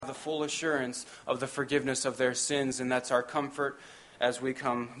full assurance of the forgiveness of their sins, and that's our comfort as we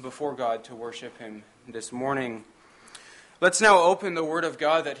come before God to worship Him this morning. Let's now open the Word of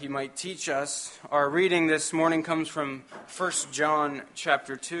God that He might teach us. Our reading this morning comes from 1 John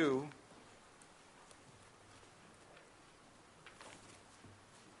chapter 2.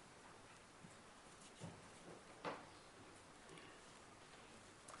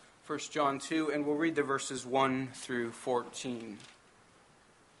 1 John 2, and we'll read the verses 1 through 14.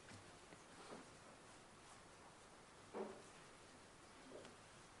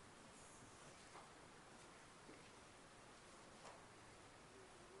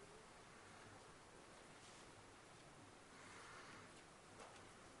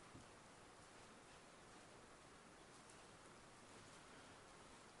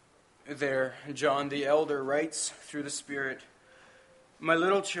 There, John the elder writes through the Spirit, "My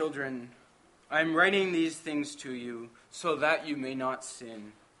little children, I am writing these things to you so that you may not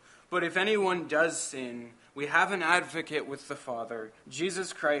sin. But if anyone does sin, we have an advocate with the Father,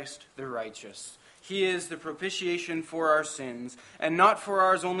 Jesus Christ the righteous. He is the propitiation for our sins, and not for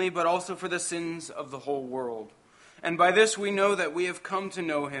ours only, but also for the sins of the whole world. And by this we know that we have come to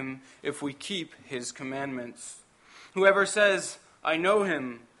know Him if we keep His commandments. Whoever says, 'I know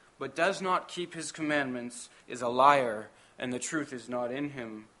Him,' but does not keep His commandments is a liar, and the truth is not in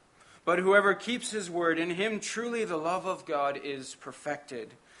him. But whoever keeps His word, in him truly the love of God is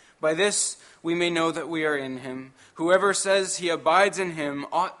perfected. By this we may know that we are in Him. Whoever says he abides in Him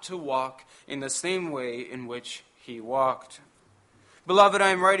ought to walk in the same way in which He walked. Beloved, I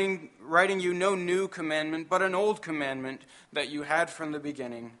am writing you no new commandment, but an old commandment that you had from the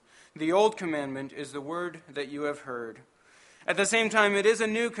beginning. The old commandment is the word that you have heard. At the same time, it is a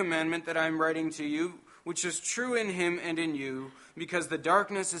new commandment that I am writing to you, which is true in Him and in you, because the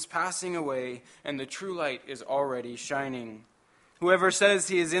darkness is passing away and the true light is already shining. Whoever says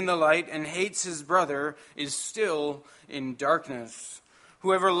he is in the light and hates his brother is still in darkness.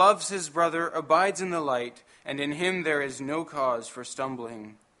 Whoever loves his brother abides in the light, and in him there is no cause for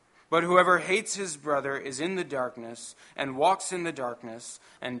stumbling. But whoever hates his brother is in the darkness and walks in the darkness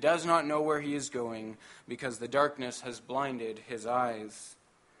and does not know where he is going, because the darkness has blinded his eyes.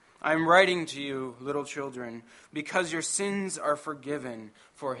 I am writing to you, little children, because your sins are forgiven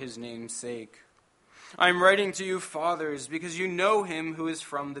for His name's sake. I am writing to you, fathers, because you know Him who is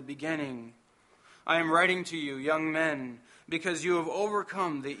from the beginning. I am writing to you, young men, because you have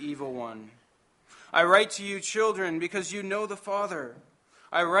overcome the evil one. I write to you, children, because you know the Father.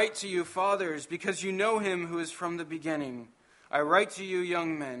 I write to you, fathers, because you know Him who is from the beginning. I write to you,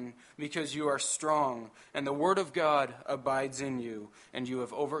 young men, because you are strong, and the word of God abides in you, and you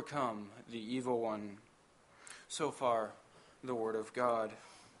have overcome the evil one." So far, the word of God.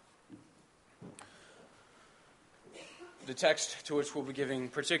 The text to which we'll be giving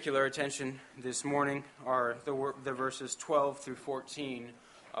particular attention this morning are the verses 12 through 14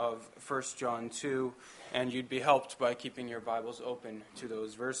 of 1 John 2, and you'd be helped by keeping your Bibles open to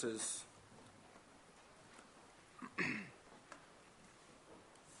those verses.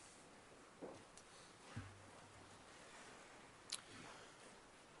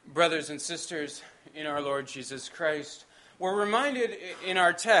 Brothers and sisters in our Lord Jesus Christ, we're reminded in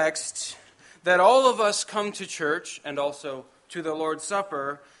our text that all of us come to church and also to the Lord's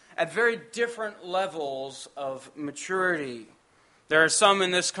Supper at very different levels of maturity. There are some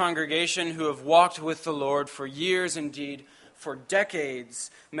in this congregation who have walked with the Lord for years, indeed for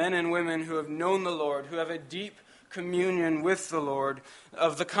decades, men and women who have known the Lord, who have a deep communion with the Lord,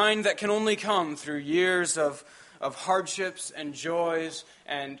 of the kind that can only come through years of hardships and joys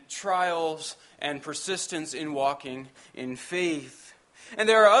and trials and persistence in walking in faith. And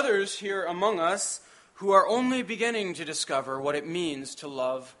there are others here among us who are only beginning to discover what it means to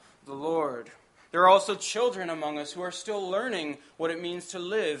love the Lord. There are also children among us who are still learning what it means to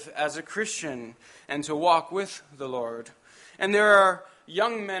live as a Christian and to walk with the Lord. And there are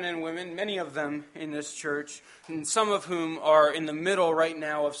young men and women, many of them in this church, and some of whom are in the middle right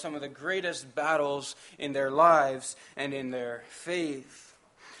now of some of the greatest battles in their lives and in their faith.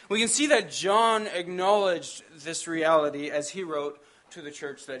 We can see that John acknowledged this reality as he wrote to the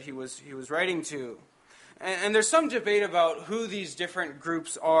church that he was writing to. And there's some debate about who these different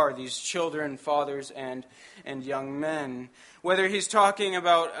groups are, these children, fathers, and young men. Whether he's talking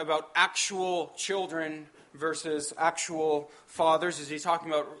about actual children versus actual fathers. Is he talking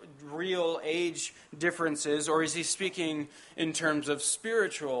about real age differences, or is he speaking in terms of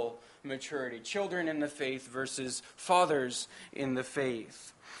spiritual maturity? Children in the faith versus fathers in the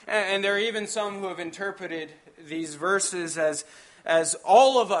faith. And there are even some who have interpreted these verses as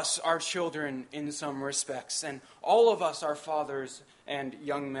all of us are children in some respects, and all of us are fathers and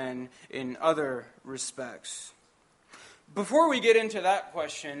young men in other respects. Before we get into that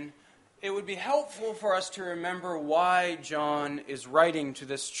question, it would be helpful for us to remember why John is writing to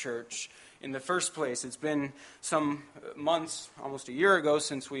this church in the first place. It's been some months, almost a year ago,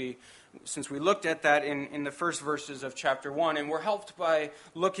 since we looked at that in the first verses of chapter 1, and we're helped by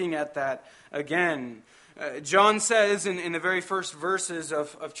looking at that again. John says in the very first verses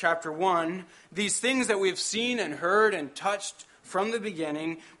of chapter 1, "These things that we have seen and heard and touched from the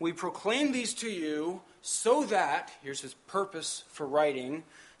beginning, we proclaim these to you so that," here's his purpose for writing,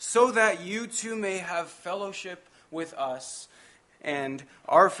 "so that you too may have fellowship with us. And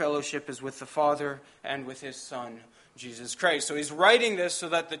our fellowship is with the Father and with His Son, Jesus Christ." So he's writing this so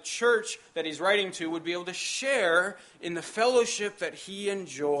that the church that he's writing to would be able to share in the fellowship that he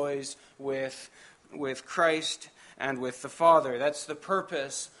enjoys with Christ and with the Father. That's the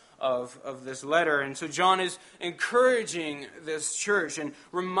purpose of this letter. And so John is encouraging this church and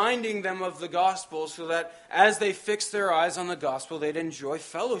reminding them of the gospel so that as they fix their eyes on the gospel, they'd enjoy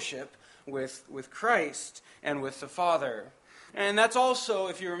fellowship with Christ and with the Father. And that's also,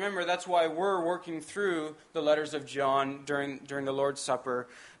 if you remember, that's why we're working through the letters of John during the Lord's Supper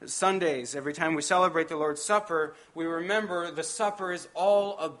Sundays. Every time we celebrate the Lord's Supper, we remember the supper is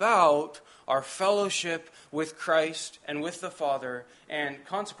all about our fellowship with Christ and with the Father, and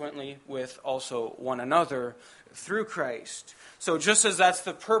consequently with also one another through Christ. So just as that's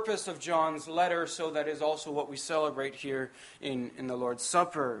the purpose of John's letter, so that is also what we celebrate here in the Lord's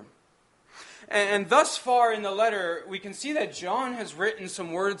Supper. And thus far in the letter, we can see that John has written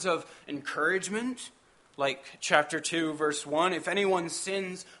some words of encouragement, like chapter 2, verse 1, "If anyone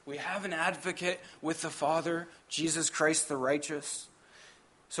sins, we have an advocate with the Father, Jesus Christ the righteous."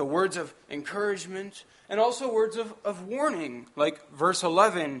 So words of encouragement, and also words of warning, like verse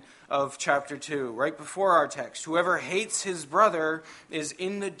 11 of chapter 2, right before our text. "Whoever hates his brother is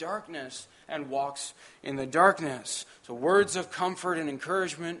in the darkness and walks in the darkness." So words of comfort and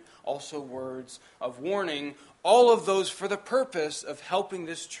encouragement, also words of warning, all of those for the purpose of helping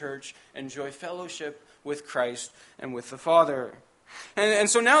this church enjoy fellowship with Christ and with the Father. And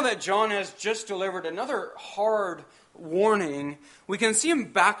so now that John has just delivered another hard warning, we can see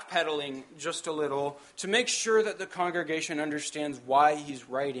him backpedaling just a little to make sure that the congregation understands why he's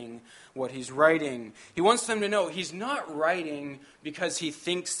writing what he's writing. He wants them to know he's not writing because he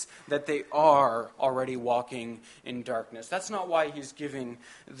thinks that they are already walking in darkness. That's not why he's giving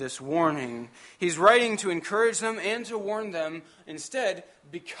this warning. He's writing to encourage them and to warn them instead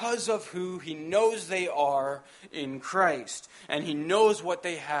because of who he knows they are in Christ. And he knows what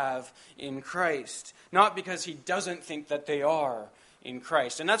they have in Christ. Not because he doesn't think that they are in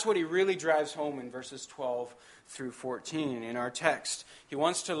Christ. And that's what he really drives home in verses 12 through 14 in our text. He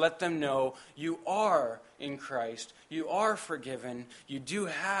wants to let them know you are in Christ. You are forgiven. You do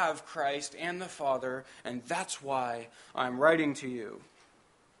have Christ and the Father. And that's why I'm writing to you.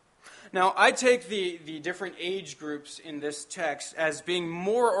 Now, I take the different age groups in this text as being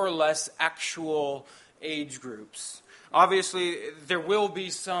more or less actual age groups. Obviously, there will be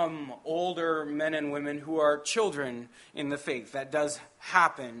some older men and women who are children in the faith. That does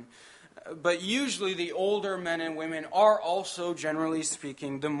happen. But usually the older men and women are also, generally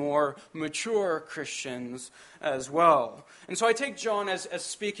speaking, the more mature Christians as well. And so I take John as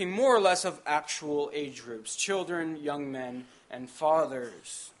speaking more or less of actual age groups, children, young men, and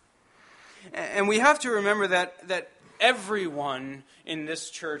fathers. And we have to remember that everyone in this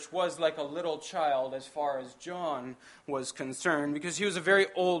church was like a little child as far as John was concerned, because he was a very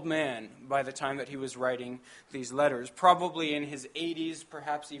old man by the time that he was writing these letters, probably in his 80s,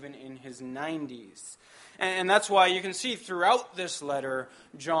 perhaps even in his 90s. And that's why you can see throughout this letter,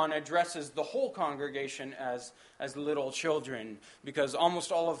 John addresses the whole congregation as little children, because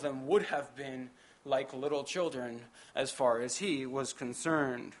almost all of them would have been like little children as far as he was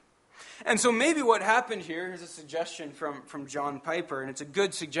concerned. And so maybe what happened here, here's a suggestion from John Piper, and it's a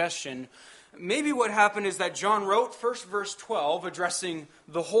good suggestion. Maybe what happened is that John wrote first verse 12, addressing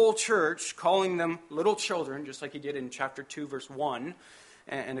the whole church, calling them little children, just like he did in chapter 2, verse 1,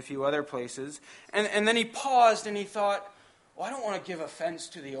 and a few other places. And then he paused and he thought, well, I don't want to give offense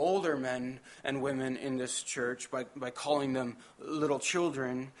to the older men and women in this church by calling them little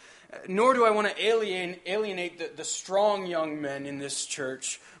children, nor do I want to alienate the strong young men in this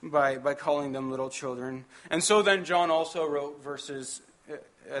church by calling them little children. And so then John also wrote verses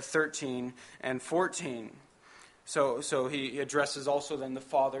 13 and 14. So he addresses also then the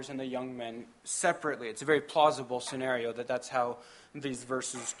fathers and the young men separately. It's a very plausible scenario that's how these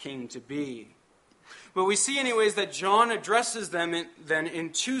verses came to be. But we see anyways that John addresses them then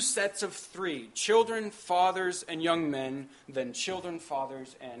in two sets of three: children, fathers, and young men, then children,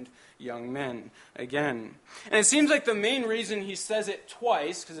 fathers, and young men again. And it seems like the main reason he says it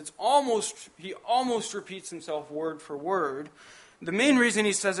twice, because he almost repeats himself word for word, the main reason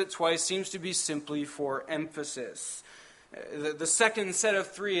he says it twice seems to be simply for emphasis. The second set of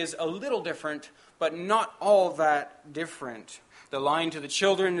three is a little different, but not all that different. The line to the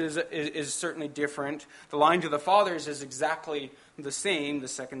children is certainly different. The line to the fathers is exactly the same the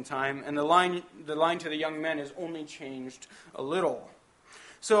second time. And the line to the young men is only changed a little.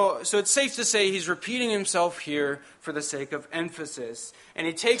 So it's safe to say he's repeating himself here for the sake of emphasis. And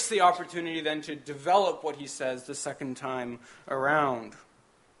he takes the opportunity then to develop what he says the second time around.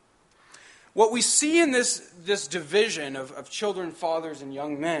 What we see in this division of children, fathers, and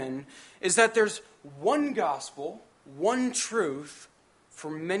young men is that there's one gospel, one truth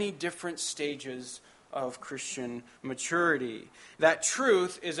for many different stages of Christian maturity. That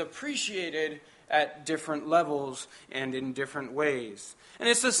truth is appreciated at different levels and in different ways. And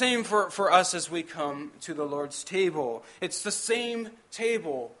it's the same for us as we come to the Lord's table. It's the same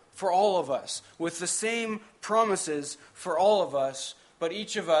table for all of us, with the same promises for all of us, but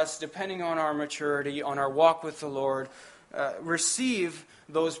each of us, depending on our maturity, on our walk with the Lord, receive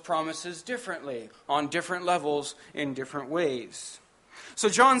those promises differently, on different levels, in different ways. So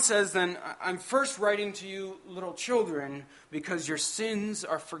John says then, I'm first writing to you, little children, because your sins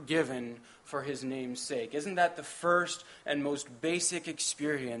are forgiven for his name's sake. Isn't that the first and most basic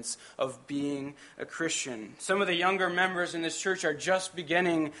experience of being a Christian? Some of the younger members in this church are just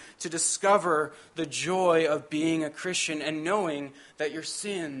beginning to discover the joy of being a Christian and knowing that your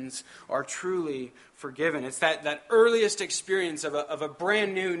sins are truly forgiven. It's that earliest experience of a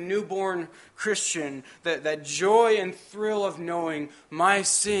brand new, newborn Christian, that joy and thrill of knowing my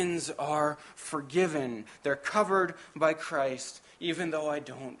sins are forgiven. They're covered by Christ, even though I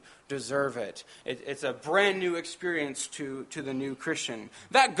don't deserve it. It's a brand new experience to the new Christian.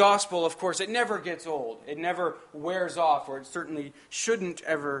 That gospel, of course, it never gets old. It never wears off, or it certainly shouldn't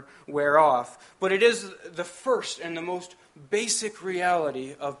ever wear off. But it is the first and the most basic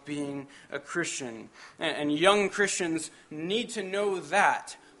reality of being a Christian. And young Christians need to know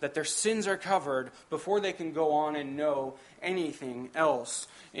that their sins are covered before they can go on and know anything else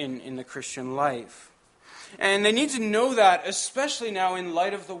in the Christian life. And they need to know that, especially now in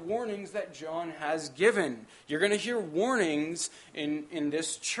light of the warnings that John has given. You're going to hear warnings in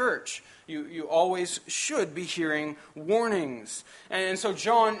this church. You always should be hearing warnings. And so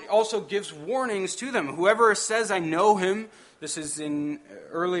John also gives warnings to them. Whoever says, I know him, this is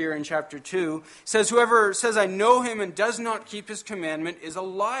earlier in chapter 2, says, whoever says, I know him and does not keep his commandment is a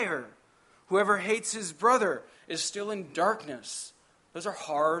liar. Whoever hates his brother is still in darkness. Those are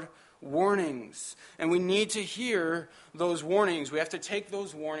hard warnings. And we need to hear those warnings. We have to take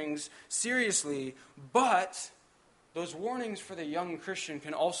those warnings seriously. But those warnings for the young Christian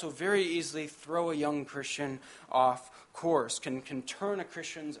can also very easily throw a young Christian off course, can turn a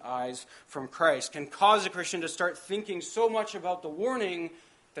Christian's eyes from Christ, can cause a Christian to start thinking so much about the warning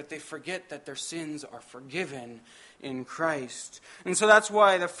that they forget that their sins are forgiven in Christ. And so that's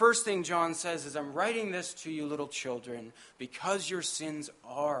why the first thing John says is, I'm writing this to you, little children, because your sins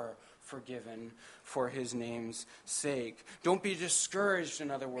are forgiven for his name's sake. Don't be discouraged,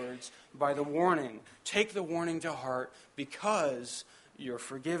 in other words, by the warning. Take the warning to heart because you're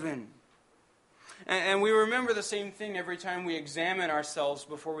forgiven. And we remember the same thing every time we examine ourselves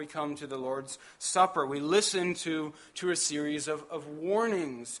before we come to the Lord's Supper. We listen to a series of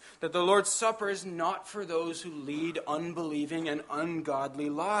warnings that the Lord's Supper is not for those who lead unbelieving and ungodly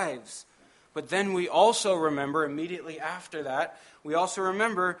lives. But then we also remember, immediately after that, we also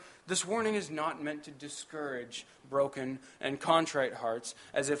remember this warning is not meant to discourage broken and contrite hearts,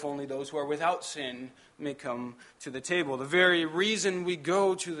 as if only those who are without sin may come to the table. The very reason we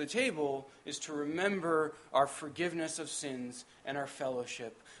go to the table is to remember our forgiveness of sins and our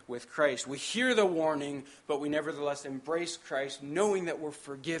fellowship with Christ. We hear the warning, but we nevertheless embrace Christ, knowing that we're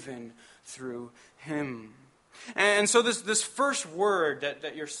forgiven through him. And so this first word,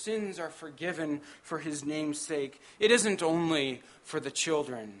 that your sins are forgiven for his name's sake, it isn't only for the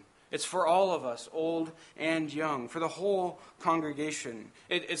children. It's for all of us, old and young, for the whole congregation.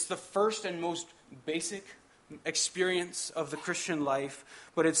 It's the first and most basic experience of the Christian life,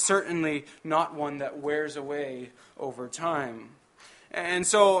 but it's certainly not one that wears away over time. And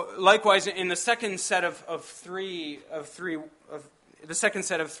so, likewise, in the second set of three,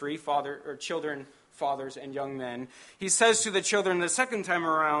 father or children, fathers and young men. He says to the children the second time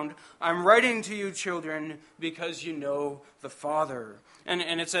around, I'm writing to you, children, because you know the Father.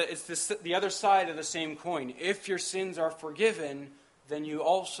 And it's the other side of the same coin. If your sins are forgiven, then you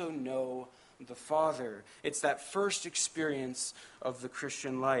also know the Father. It's that first experience of the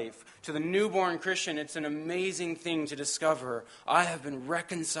Christian life. To the newborn Christian, it's an amazing thing to discover. I have been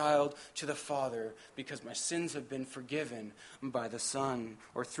reconciled to the Father because my sins have been forgiven by the Son,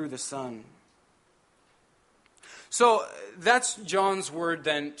 or through the Son. So that's John's word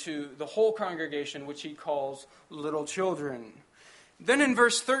then to the whole congregation, which he calls little children. Then in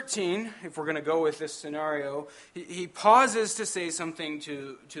verse 13, if we're going to go with this scenario, he pauses to say something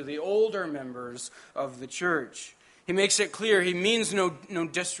to the older members of the church. He makes it clear he means no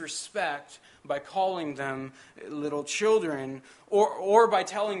disrespect by calling them little children, or by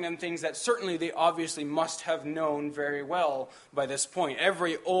telling them things that certainly they obviously must have known very well by this point.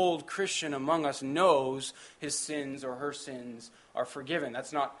 Every old Christian among us knows his sins or her sins are forgiven.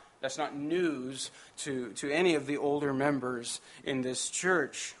 That's not news to any of the older members in this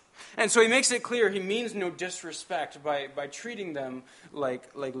church. And so he makes it clear he means no disrespect by treating them like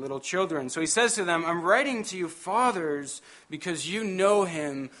little children. So he says to them, I'm writing to you, fathers, because you know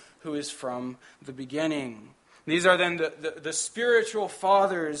him who is from the beginning. These are then the spiritual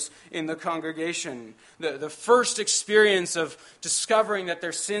fathers in the congregation. The first experience of discovering that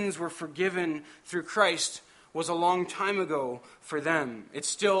their sins were forgiven through Christ was a long time ago for them. It's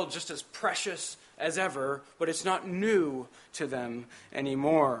still just as precious as ever, but it's not new to them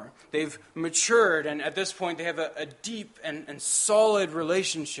anymore. They've matured, and at this point they have a deep and solid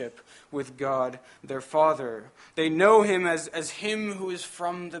relationship with God, their Father. They know him as him who is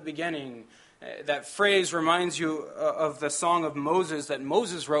from the beginning. That phrase reminds you of the song of Moses that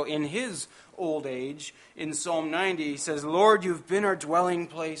Moses wrote in his old age. In Psalm 90, he says, Lord, you've been our dwelling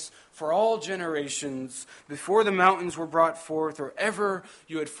place for all generations. Before the mountains were brought forth, or ever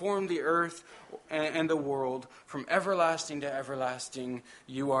you had formed the earth and the world, from everlasting to everlasting,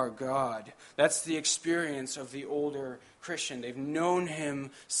 you are God. That's the experience of the older Christian. They've known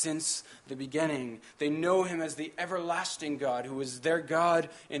him since the beginning. They know him as the everlasting God, who is their God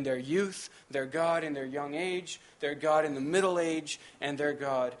in their youth, their God in their young age, their God in the middle age, and their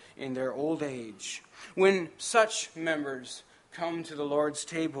God in their old age. When such members come to the Lord's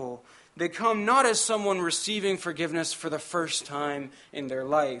table, they come not as someone receiving forgiveness for the first time in their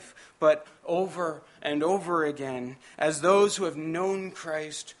life, but over and over again as those who have known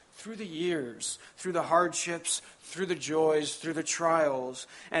Christ through the years, through the hardships, through the joys, through the trials,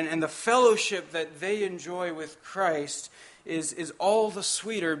 and the fellowship that they enjoy with Christ is all the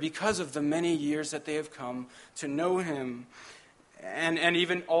sweeter because of the many years that they have come to know him. And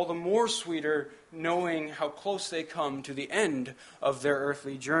even all the more sweeter knowing how close they come to the end of their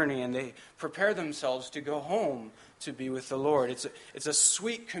earthly journey, and they prepare themselves to go home to be with the Lord. It's a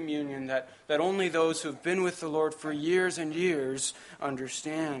sweet communion that only those who have been with the Lord for years and years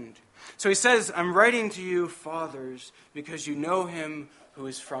understand. So he says, I'm writing to you, fathers, because you know him who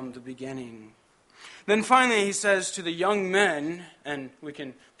is from the beginning. Then finally he says to the young men, and we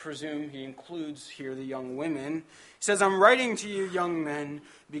can presume he includes here the young women, he says, I'm writing to you, young men,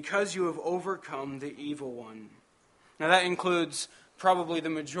 because you have overcome the evil one. Now that includes probably the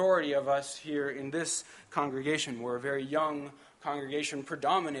majority of us here in this congregation. We're a very young congregation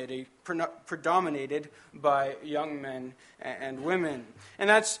predominated by young men and women. And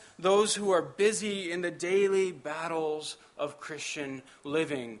that's those who are busy in the daily battles of Christian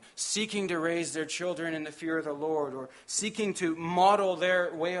living, seeking to raise their children in the fear of the Lord, or seeking to model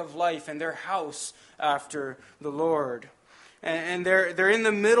their way of life and their house after the Lord. And they're in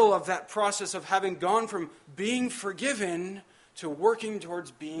the middle of that process of having gone from being forgiven to working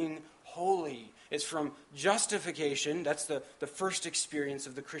towards being holy. It's from justification, that's the first experience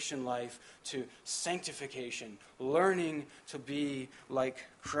of the Christian life, to sanctification, learning to be like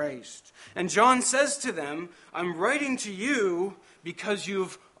Christ. And John says to them, I'm writing to you because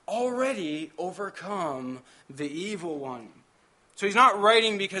you've already overcome the evil one. So he's not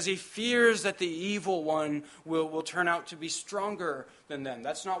writing because he fears that the evil one will turn out to be stronger than them.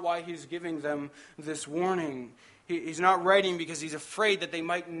 That's not why he's giving them this warning. He's not writing because he's afraid that they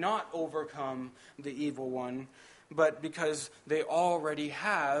might not overcome the evil one, but because they already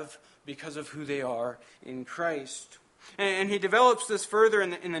have, because of who they are in Christ. And he develops this further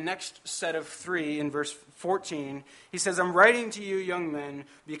in the next set of 3, in verse 14. He says, I'm writing to you, young men,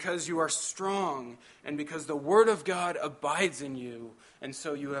 because you are strong, and because the word of God abides in you, and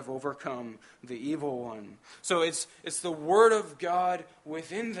so you have overcome the evil one. So it's the word of God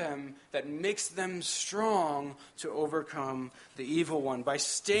within them that makes them strong to overcome the evil one. By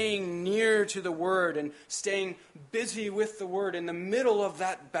staying near to the word and staying busy with the word in the middle of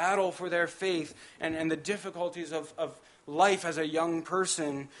that battle for their faith and the difficulties of life as a young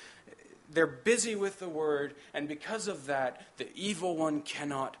person, they're busy with the word, and because of that, the evil one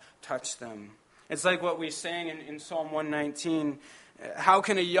cannot touch them. It's like what we sang in Psalm 119. How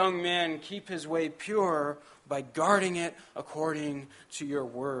can a young man keep his way pure? By guarding it according to your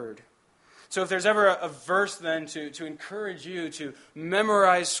word. So if there's ever a verse then to encourage you to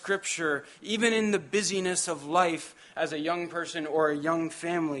memorize Scripture, even in the busyness of life as a young person or a young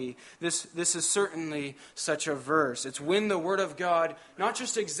family, this is certainly such a verse. It's when the Word of God not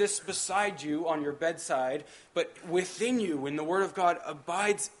just exists beside you on your bedside, but within you. When the Word of God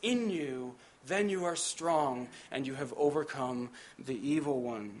abides in you, then you are strong and you have overcome the evil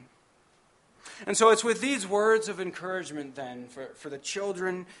one. And so it's with these words of encouragement then for the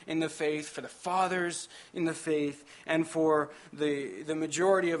children in the faith, for the fathers in the faith, and for the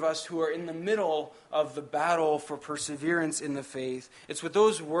majority of us who are in the middle of the battle for perseverance in the faith. It's with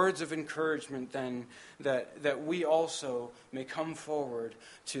those words of encouragement then that we also may come forward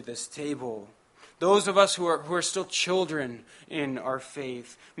to this table. Those of us who are still children in our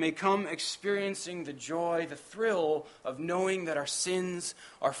faith may come experiencing the joy, the thrill of knowing that our sins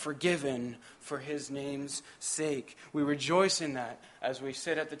are forgiven for His name's sake. We rejoice in that as we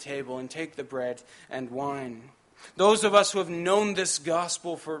sit at the table and take the bread and wine. Those of us who have known this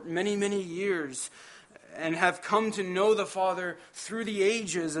gospel for many, many years and have come to know the Father through the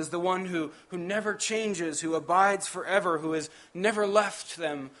ages as the one who never changes, who abides forever, who has never left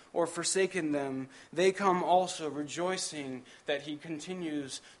them or forsaken them, they come also rejoicing that He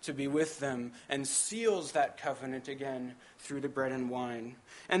continues to be with them and seals that covenant again through the bread and wine.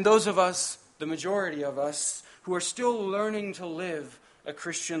 And those of us, the majority of us, who are still learning to live a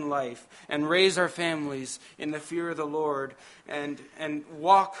Christian life and raise our families in the fear of the Lord and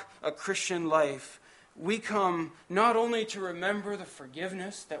walk a Christian life, we come not only to remember the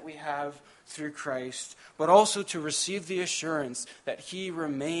forgiveness that we have through Christ, but also to receive the assurance that He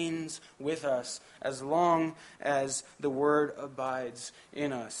remains with us as long as the Word abides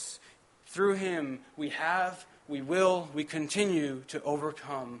in us. Through Him we continue to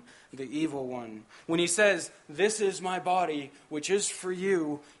overcome the evil one. When He says, "This is my body, which is for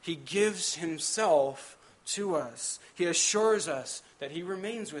you," He gives Himself to us. He assures us that He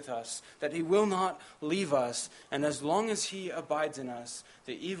remains with us, that He will not leave us, and as long as He abides in us,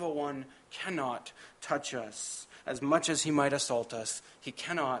 the evil one cannot touch us. As much as he might assault us, he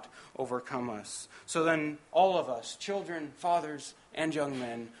cannot overcome us. So then, all of us, children, fathers, and young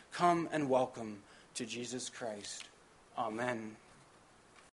men, come and welcome to Jesus Christ. Amen.